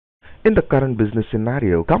In the current business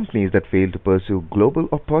scenario, companies that fail to pursue global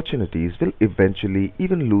opportunities will eventually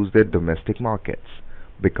even lose their domestic markets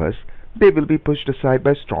because they will be pushed aside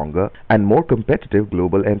by stronger and more competitive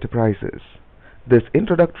global enterprises. This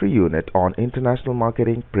introductory unit on international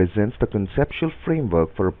marketing presents the conceptual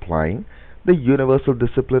framework for applying the universal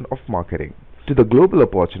discipline of marketing to the global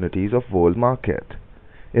opportunities of world market.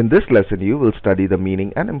 In this lesson, you will study the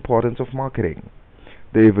meaning and importance of marketing,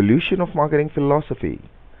 the evolution of marketing philosophy,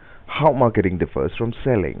 how marketing differs from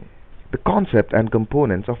selling, the concept and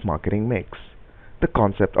components of marketing mix, the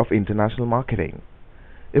concept of international marketing,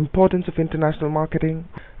 importance of international marketing,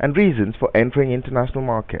 and reasons for entering international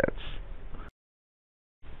markets.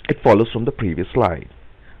 It follows from the previous slide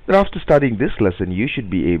that after studying this lesson, you should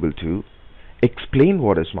be able to explain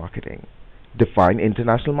what is marketing, define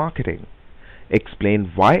international marketing,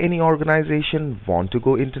 explain why any organization want to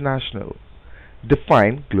go international,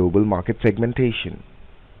 define global market segmentation.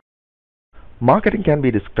 Marketing can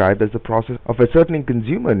be described as the process of ascertaining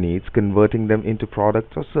consumer needs, converting them into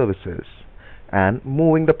products or services, and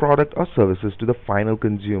moving the product or services to the final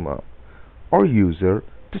consumer or user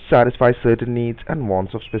to satisfy certain needs and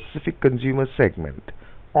wants of specific consumer segment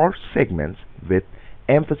or segments with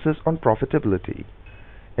emphasis on profitability,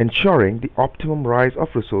 ensuring the optimum rise of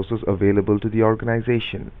resources available to the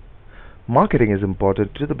organization. Marketing is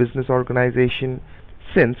important to the business organization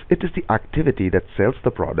since it is the activity that sells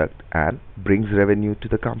the product and brings revenue to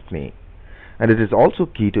the company. And it is also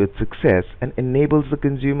key to its success and enables the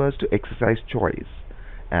consumers to exercise choice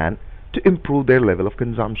and to improve their level of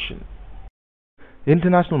consumption.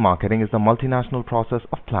 International marketing is the multinational process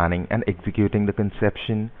of planning and executing the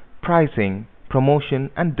conception, pricing, promotion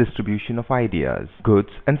and distribution of ideas, goods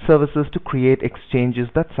and services to create exchanges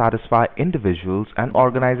that satisfy individuals and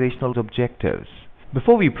organizational objectives.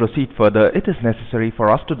 Before we proceed further, it is necessary for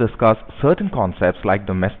us to discuss certain concepts like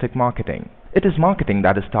domestic marketing. It is marketing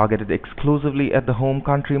that is targeted exclusively at the home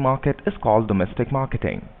country market is called domestic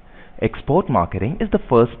marketing. Export marketing is the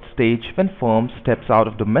first stage when firms steps out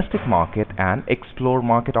of domestic market and explore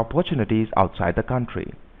market opportunities outside the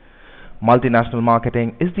country. Multinational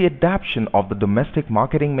marketing is the adaptation of the domestic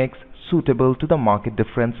marketing mix suitable to the market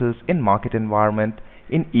differences in market environment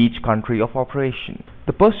in each country of operation.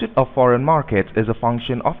 The pursuit of foreign markets is a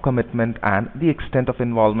function of commitment and the extent of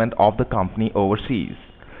involvement of the company overseas.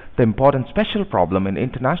 The important special problem in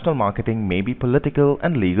international marketing may be political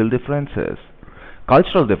and legal differences,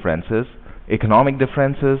 cultural differences, economic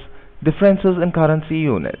differences, differences in currency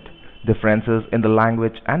unit, differences in the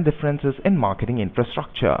language and differences in marketing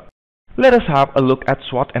infrastructure. Let us have a look at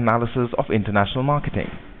SWOT analysis of international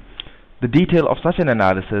marketing. The detail of such an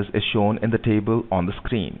analysis is shown in the table on the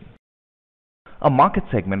screen. A market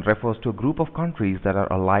segment refers to a group of countries that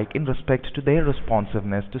are alike in respect to their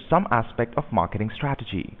responsiveness to some aspect of marketing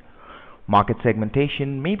strategy. Market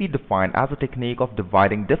segmentation may be defined as a technique of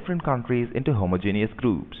dividing different countries into homogeneous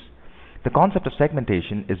groups. The concept of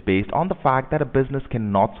segmentation is based on the fact that a business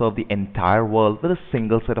cannot serve the entire world with a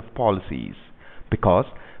single set of policies, because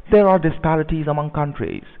there are disparities among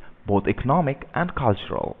countries, both economic and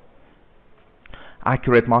cultural.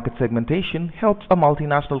 Accurate market segmentation helps a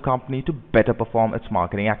multinational company to better perform its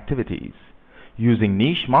marketing activities. Using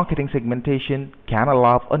niche marketing segmentation can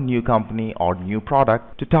allow a new company or new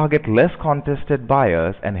product to target less contested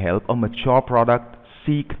buyers and help a mature product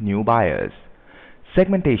seek new buyers.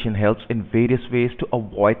 Segmentation helps in various ways to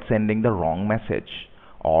avoid sending the wrong message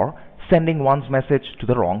or sending one's message to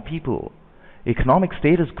the wrong people. Economic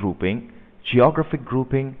status grouping, geographic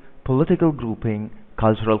grouping, political grouping,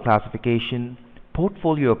 cultural classification,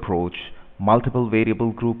 portfolio approach, multiple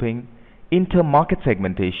variable grouping, inter-market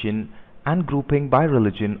segmentation, and grouping by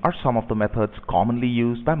religion are some of the methods commonly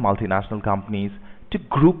used by multinational companies to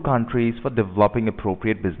group countries for developing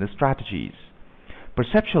appropriate business strategies.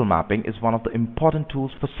 Perceptual mapping is one of the important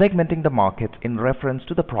tools for segmenting the market in reference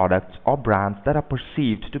to the products or brands that are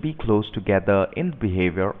perceived to be close together in the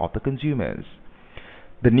behavior of the consumers.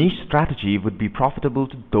 The niche strategy would be profitable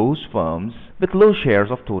to those firms with low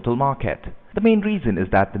shares of total market. The main reason is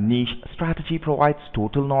that the niche strategy provides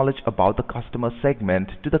total knowledge about the customer segment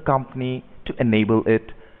to the company to enable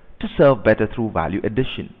it to serve better through value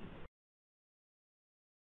addition.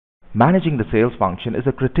 Managing the sales function is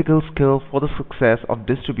a critical skill for the success of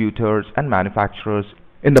distributors and manufacturers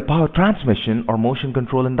in the power transmission or motion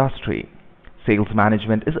control industry. Sales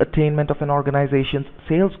management is attainment of an organization's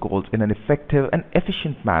sales goals in an effective and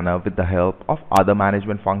efficient manner with the help of other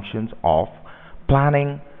management functions of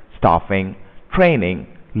planning, staffing, training,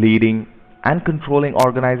 leading, and controlling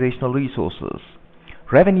organizational resources.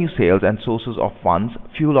 Revenue, sales, and sources of funds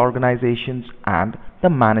fuel organizations, and the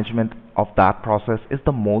management of that process is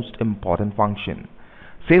the most important function.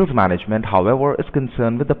 Sales management, however, is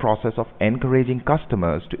concerned with the process of encouraging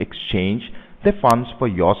customers to exchange their funds for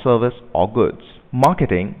your service or goods.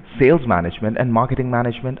 Marketing, sales management, and marketing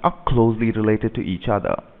management are closely related to each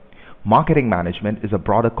other. Marketing management is a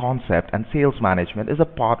broader concept and sales management is a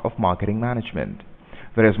part of marketing management.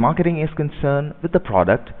 Whereas marketing is concerned with the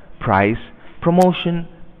product, price, promotion,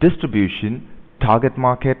 distribution, target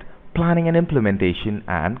market, planning and implementation,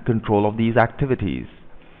 and control of these activities.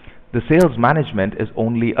 The sales management is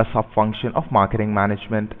only a sub-function of marketing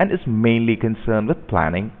management and is mainly concerned with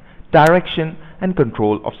planning, direction, and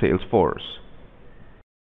control of sales force.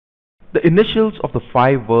 The initials of the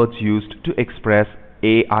 5 words used to express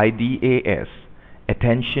AIDS,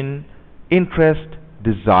 attention, interest,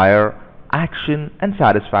 desire, action, and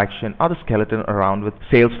satisfaction, are the skeleton around which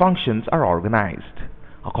sales functions are organized.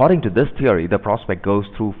 According to this theory, the prospect goes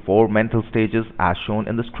through 4 mental stages as shown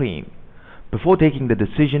in the screen before taking the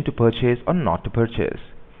decision to purchase or not to purchase.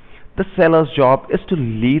 The seller's job is to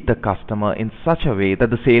lead the customer in such a way that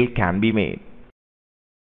the sale can be made.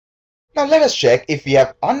 Now let us check if we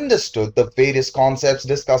have understood the various concepts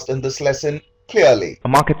discussed in this lesson clearly. A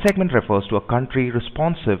market segment refers to a country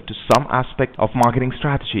responsive to some aspect of marketing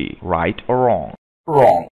strategy, right or wrong.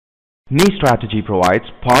 Wrong. Niche strategy provides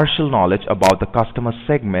partial knowledge about the customer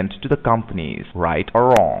segment to the companies, right or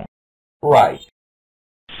wrong. Right.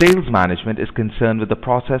 Sales management is concerned with the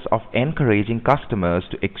process of encouraging customers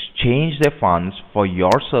to exchange their funds for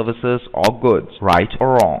your services or goods, right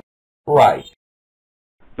or wrong. Right.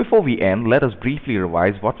 Before we end, let us briefly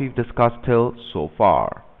revise what we've discussed till so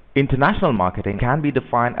far. International marketing can be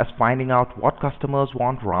defined as finding out what customers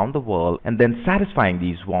want around the world and then satisfying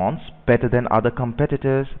these wants better than other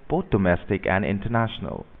competitors, both domestic and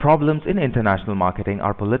international. Problems in international marketing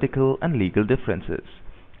are political and legal differences,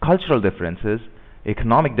 cultural differences,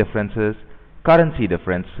 economic differences, currency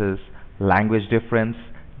differences, language difference,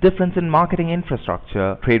 difference in marketing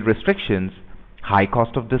infrastructure, trade restrictions, high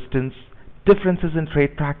cost of distance, differences in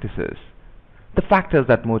trade practices. The factors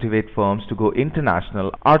that motivate firms to go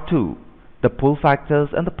international are 2, the pull factors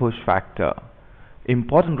and the push factor.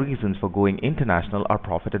 Important reasons for going international are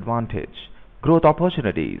profit advantage, growth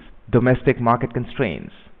opportunities, domestic market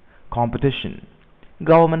constraints, competition,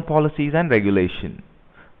 government policies and regulation,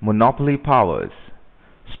 monopoly powers,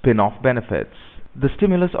 spin-off benefits. The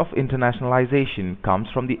stimulus of internationalization comes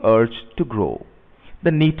from the urge to grow,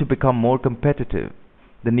 the need to become more competitive,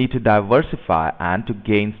 the need to diversify and to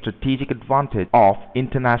gain strategic advantage of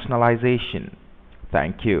internationalization.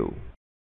 Thank you.